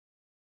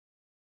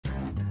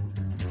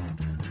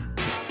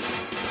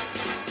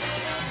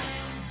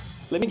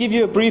Let me give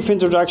you a brief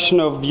introduction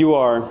of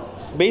ViewAR.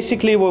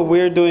 Basically what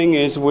we're doing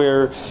is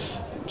we're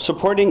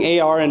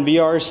supporting AR and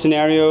VR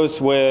scenarios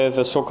with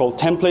a so-called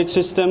template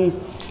system,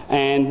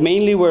 and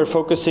mainly we're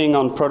focusing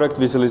on product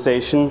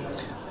visualization,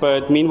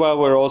 but meanwhile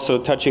we're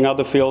also touching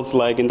other fields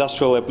like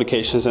industrial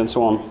applications and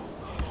so on.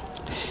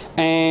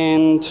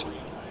 And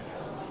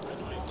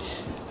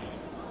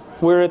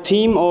we're a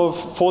team of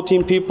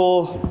 14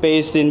 people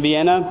based in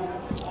Vienna,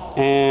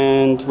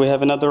 and we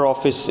have another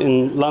office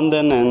in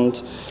London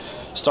and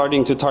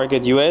starting to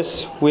target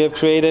US. We have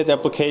created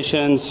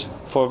applications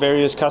for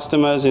various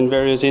customers in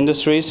various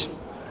industries.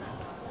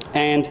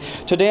 And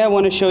today I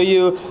want to show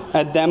you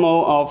a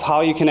demo of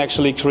how you can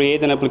actually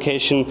create an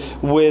application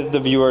with the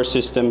ViewAR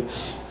system.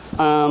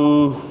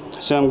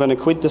 So I'm going to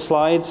quit the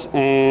slides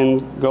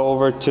and go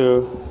over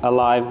to a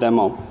live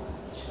demo.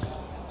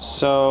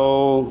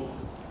 So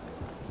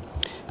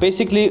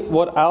basically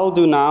what I'll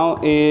do now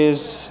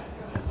is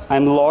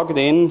I'm logged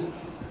in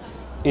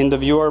the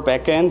ViewAR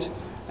backend,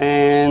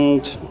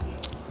 and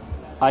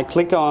I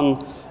click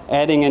on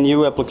adding a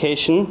new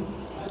application.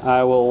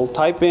 I will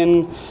type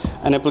in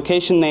an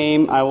application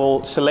name. I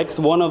will select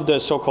one of the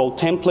so-called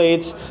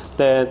templates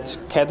that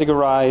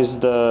categorize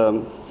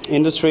the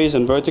industries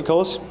and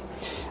verticals.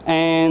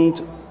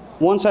 And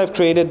once I've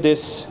created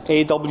this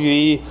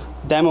AWE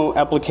demo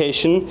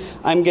application,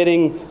 I'm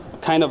getting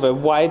kind of a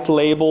white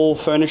label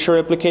furniture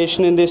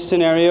application in this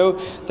scenario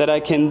that I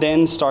can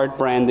then start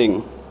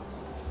branding.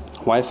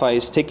 Wi-Fi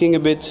is taking a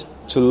bit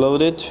to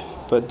load it,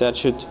 but that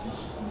should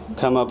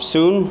come up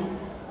soon.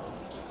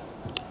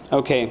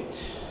 Okay,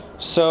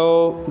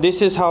 so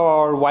this is how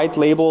our white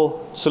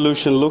label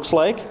solution looks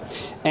like.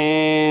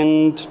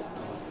 And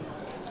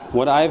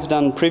what I've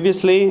done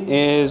previously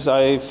is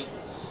I've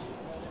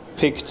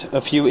picked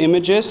a few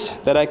images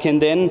that I can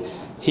then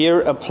here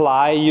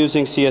apply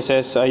using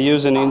CSS. I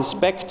use an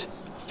inspect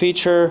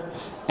feature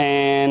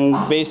and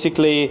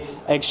basically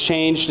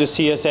exchange the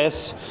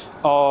CSS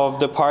of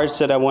the parts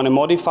that I want to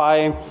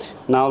modify.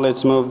 Now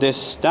let's move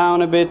this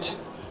down a bit,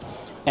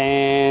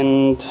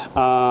 and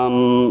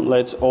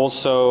let's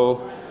also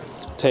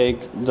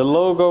take the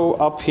logo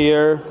up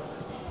here,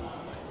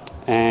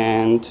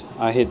 and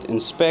I hit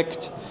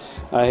inspect,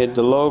 I hit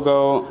the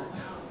logo,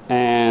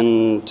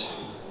 and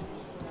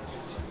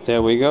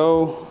there we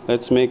go.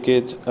 Let's make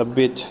it a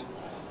bit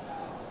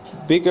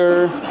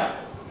bigger,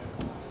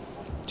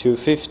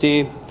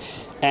 250,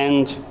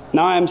 and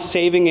now I'm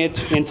saving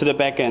it into the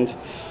backend.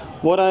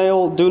 What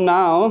I'll do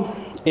now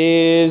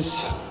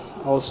is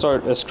I'll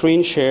start a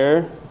screen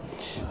share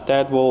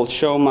that will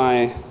show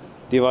my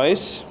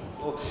device.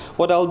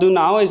 What I'll do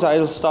now is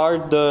I'll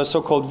start the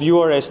so-called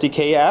ViewAR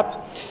SDK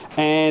app,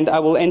 and I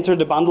will enter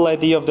the bundle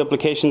ID of the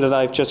application that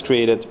I've just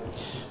created.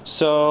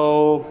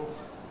 So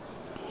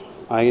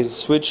I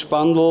switch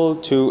bundle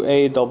to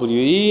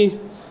awe.demo.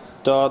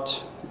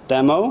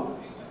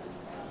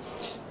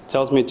 It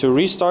tells me to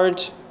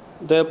restart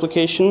the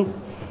application.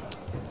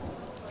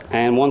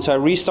 And once I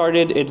restart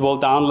it, it will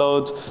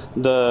download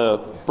the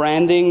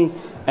branding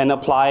and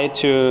apply it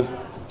to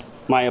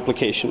my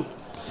application.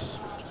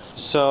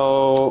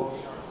 So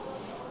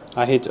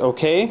I hit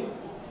OK.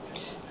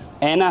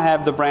 And I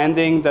have the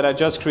branding that I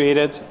just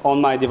created on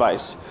my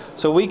device.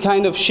 So we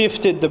kind of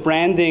shifted the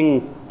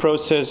branding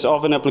process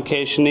of an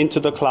application into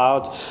the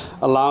cloud,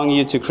 allowing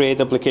you to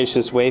create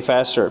applications way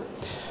faster.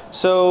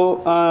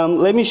 So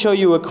let me show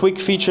you a quick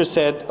feature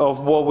set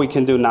of what we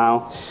can do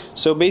now.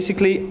 So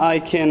basically I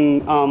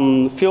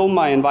can film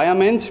my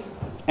environment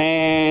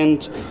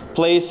and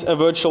place a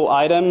virtual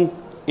item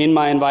in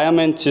my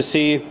environment to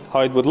see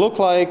how it would look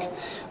like.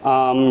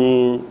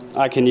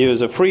 I can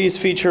use a freeze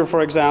feature,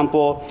 for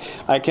example.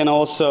 I can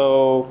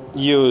also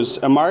use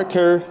a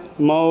marker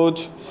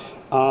mode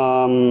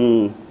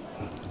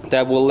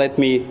that will let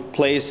me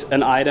place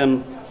an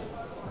item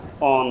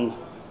on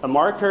a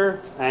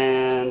marker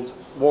and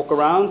walk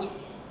around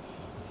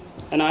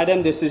an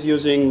item. This is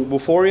using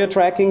Vuforia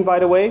tracking, by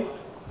the way.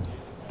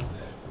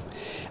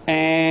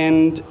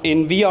 And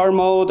in VR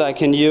mode, I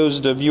can use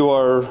the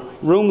ViewAR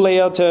room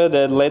layouter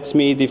that lets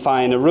me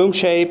define a room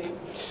shape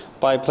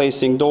by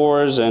placing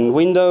doors and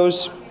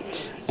windows,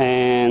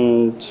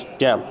 and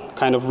yeah,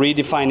 kind of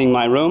redefining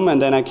my room.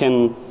 And then I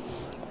can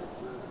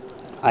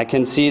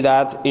see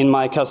that in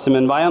my custom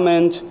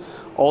environment,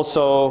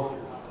 also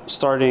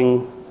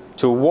starting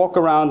to walk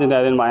around in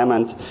that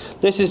environment.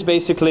 This is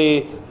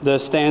basically the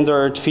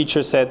standard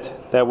feature set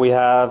that we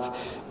have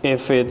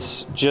if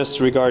it's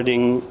just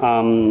regarding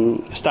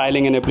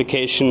styling an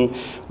application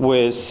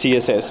with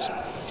CSS.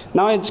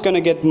 Now it's going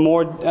to get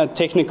more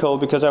technical,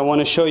 because I want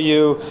to show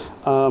you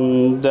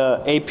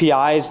the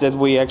APIs that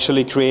we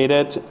actually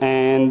created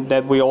and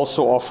that we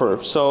also offer.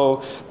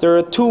 So there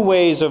are two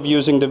ways of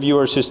using the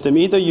ViewAR system.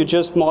 Either you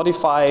just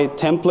modify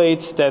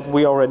templates that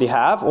we already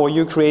have, or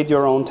you create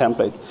your own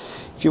template.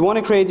 If you want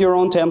to create your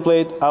own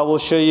template, I will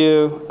show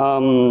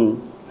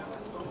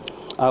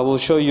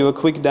you a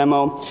quick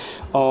demo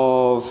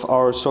of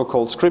our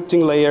so-called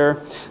scripting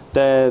layer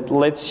that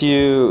lets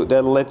you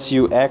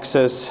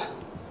access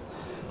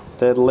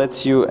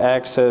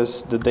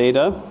the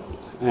data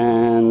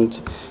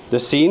and the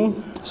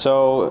scene.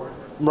 So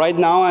right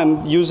now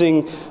I'm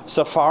using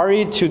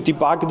Safari to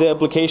debug the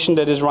application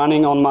that is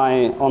running on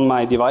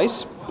my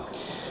device.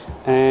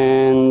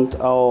 And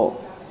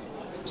I'll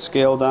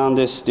scale down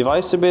this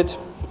device a bit.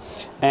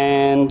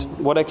 And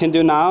what I can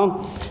do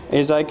now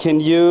is I can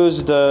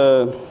use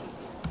the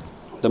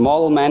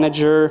model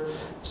manager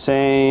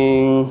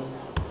saying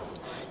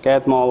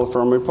get model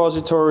from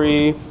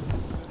repository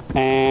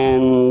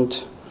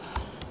and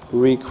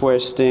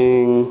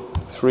requesting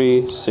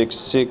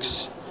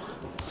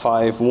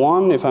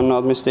 36651. If I'm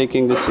not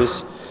mistaken, this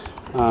is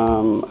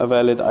a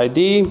valid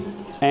ID,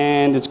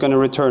 and it's going to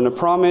return a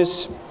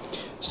promise.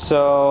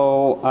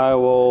 So I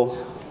will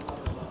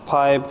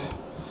pipe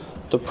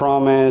the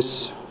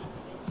promise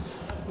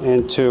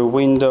into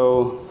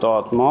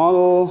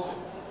window.model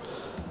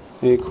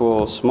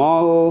equals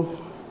model,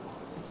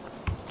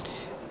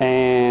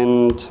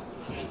 and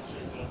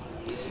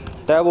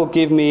that will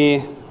give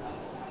me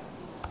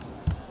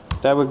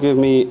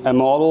a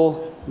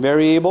model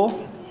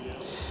variable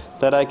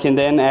that I can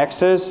then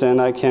access, and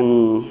I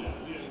can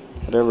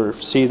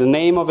see the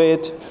name of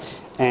it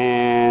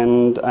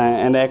and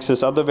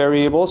access other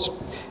variables.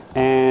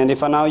 And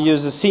if I now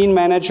use the scene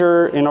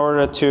manager in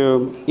order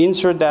to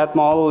insert that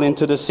model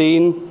into the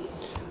scene,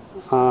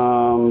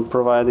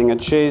 providing a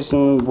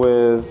JSON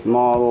with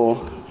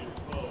model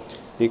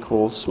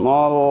equals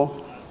model,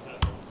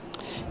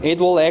 it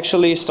will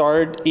actually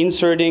start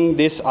inserting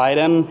this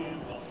item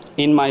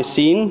in my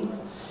scene.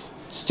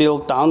 It's still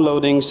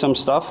downloading some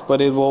stuff,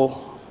 but it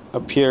will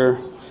appear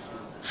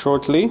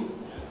shortly.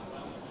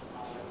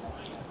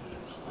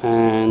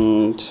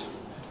 And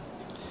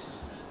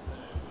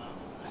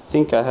I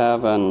think I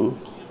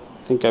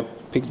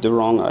picked the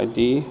wrong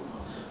ID.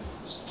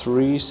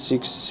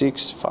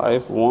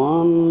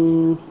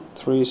 36651.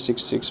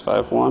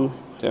 36651.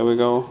 There we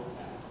go.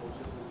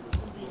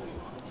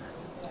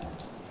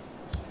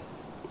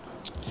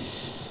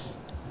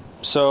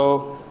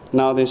 So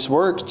now this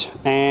worked,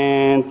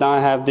 and now I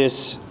have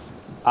this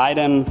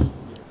item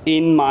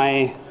in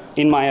my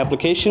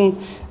application.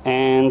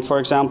 And for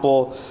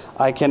example,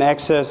 I can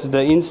access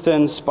the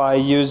instance by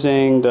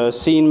using the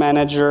scene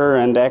manager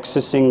and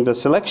accessing the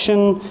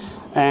selection.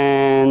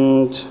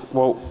 And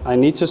well, I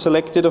need to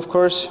select it, of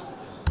course.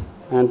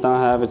 And now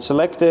I have it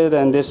selected,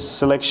 and this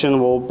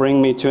selection will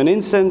bring me to an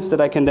instance that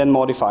I can then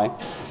modify.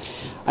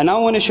 I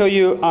now want to show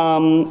you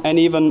an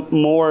even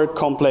more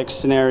complex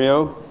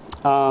scenario.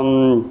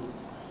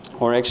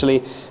 Or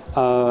actually,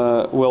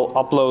 we'll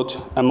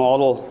upload a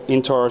model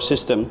into our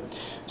system.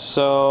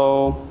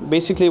 So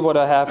basically what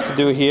I have to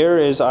do here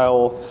is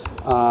I'll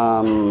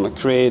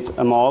create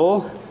a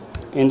model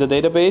in the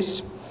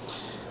database,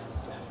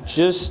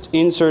 just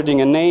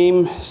inserting a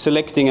name,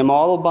 selecting a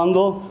model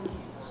bundle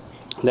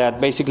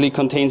that basically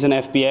contains an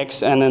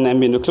FBX and an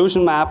ambient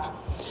occlusion map.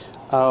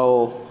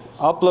 I'll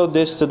upload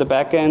this to the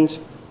backend,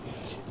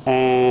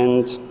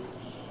 and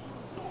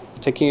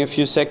taking a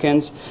few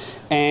seconds.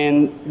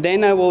 And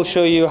then I will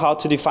show you how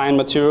to define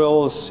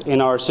materials in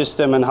our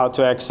system and how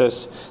to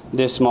access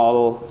this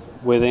model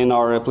within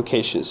our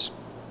applications.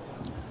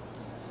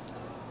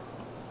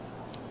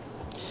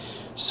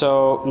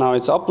 So now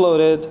it's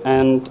uploaded,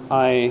 and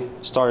I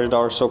started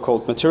our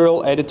so-called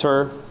material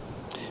editor.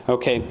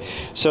 Okay,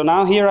 so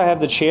now here I have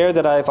the chair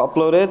that I've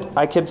uploaded.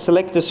 I can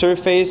select the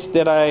surface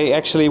that I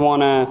actually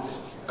want to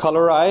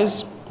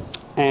colorize,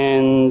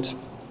 and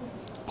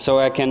so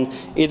I can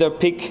either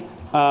pick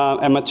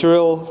a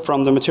material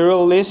from the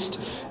material list,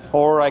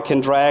 or I can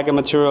drag a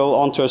material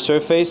onto a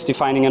surface,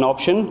 defining an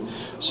option.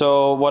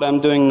 So what I'm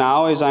doing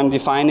now is I'm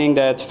defining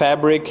that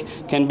fabric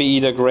can be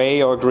either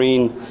gray or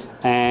green,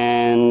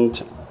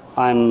 and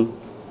I'm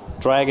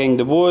dragging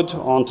the wood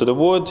onto the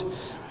wood,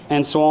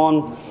 and so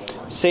on,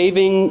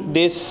 saving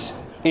this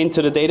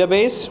into the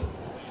database.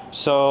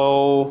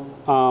 So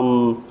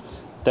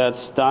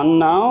that's done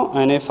now,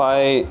 and if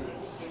I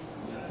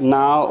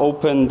now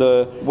open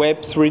the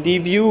web 3D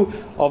view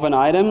of an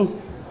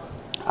item,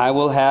 I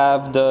will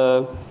have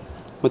the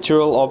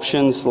material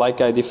options like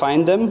I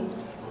defined them.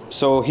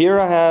 So here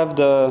I have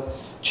the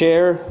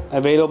chair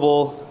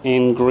available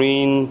in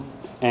green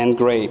and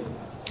gray.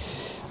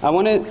 I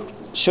want to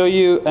show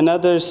you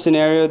another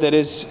scenario that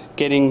is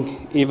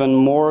getting even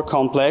more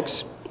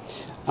complex.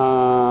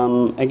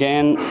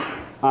 Again,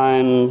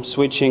 I'm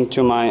switching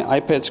to my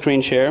iPad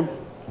screen share.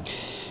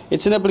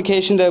 It's an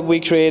application that we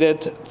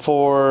created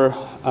for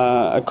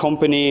a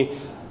company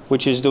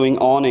which is doing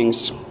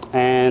awnings.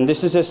 And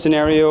this is a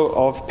scenario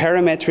of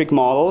parametric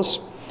models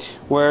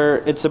where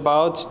it's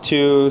about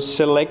to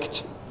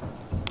select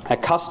a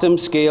custom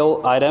scale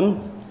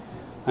item.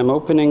 I'm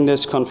opening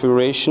this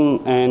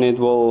configuration, and it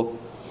will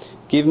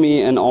give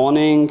me an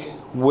awning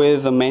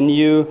with a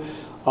menu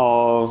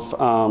of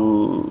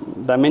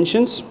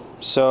dimensions.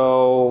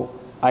 So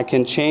I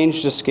can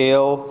change the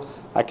scale,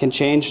 I can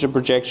change the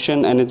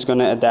projection, and it's going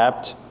to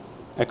adapt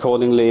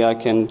accordingly. I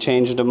can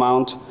change the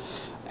mount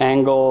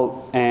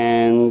angle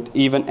and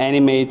even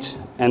animate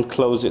and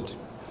close it.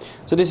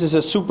 So this is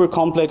a super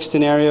complex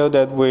scenario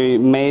that we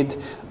made,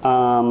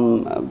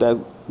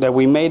 that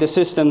we made a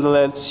system that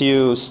lets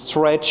you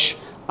stretch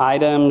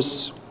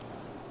items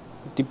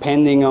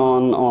depending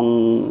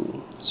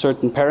on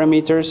certain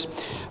parameters.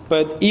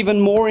 But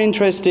even more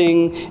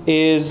interesting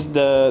is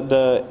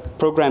the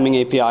programming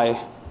API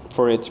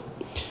for it.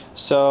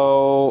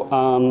 So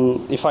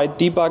if I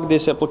debug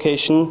this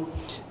application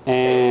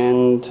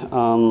and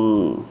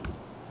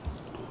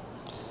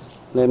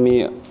let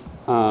me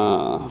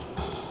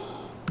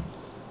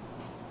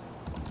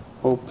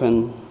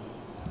open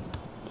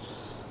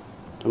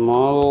the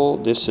model.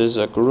 This is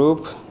a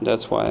group,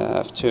 that's why I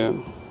have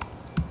to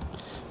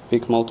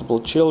pick multiple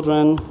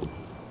children.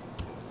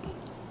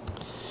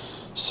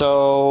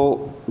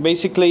 So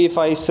basically, if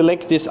I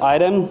select this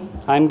item,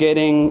 I'm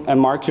getting a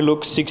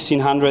MarkuLook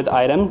 1600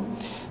 item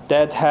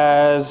that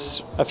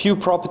has a few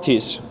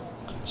properties.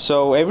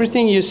 So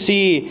everything you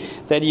see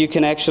that you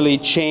can actually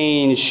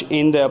change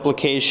in the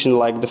application,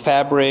 like the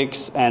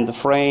fabrics and the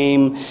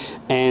frame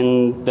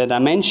and the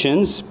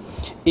dimensions,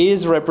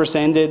 is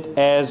represented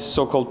as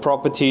so-called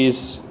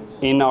properties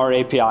in our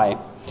API.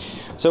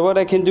 So what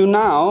I can do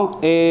now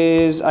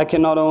is I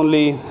can not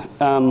only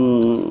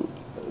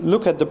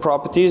look at the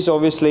properties,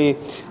 obviously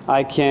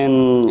I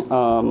can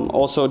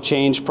also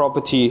change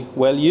property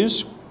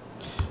values.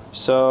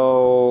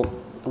 So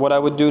what I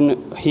would do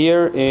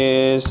here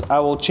is I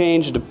will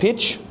change the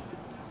pitch,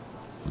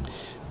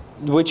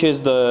 which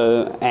is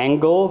the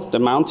angle, the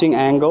mounting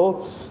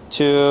angle,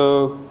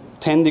 to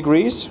 10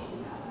 degrees,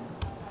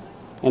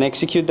 and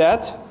execute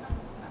that,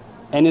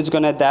 and it's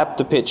going to adapt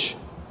the pitch.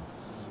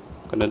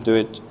 I'm going to do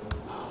it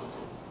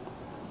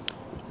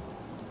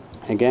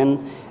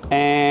again,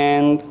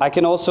 and I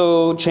can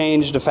also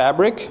change the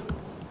fabric.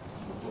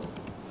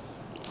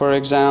 For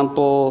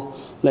example,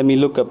 let me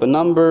look up a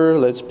number.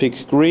 Let's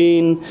pick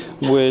green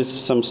with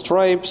some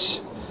stripes.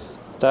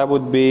 That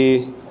would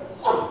be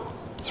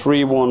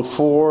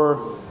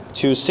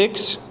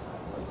 31426.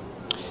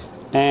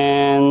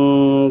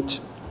 And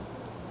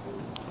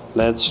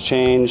let's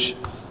change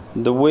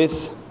the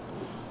width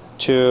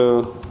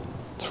to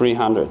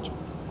 300.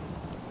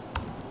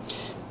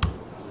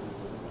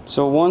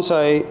 So once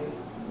I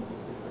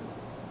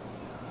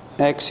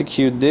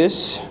execute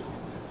this,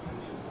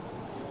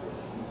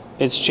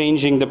 it's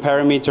changing the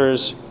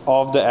parameters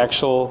of the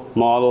actual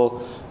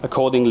model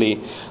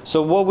accordingly.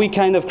 So what we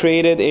kind of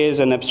created is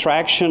an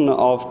abstraction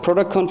of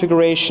product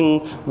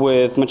configuration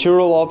with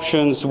material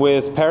options,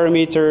 with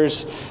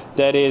parameters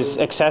that is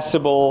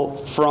accessible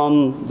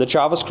from the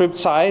JavaScript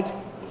side.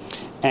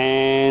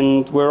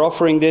 And we're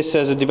offering this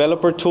as a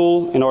developer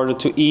tool in order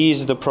to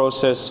ease the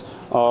process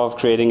of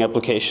creating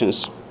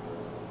applications.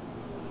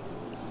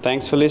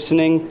 Thanks for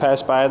listening.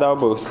 Pass by at our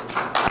booth.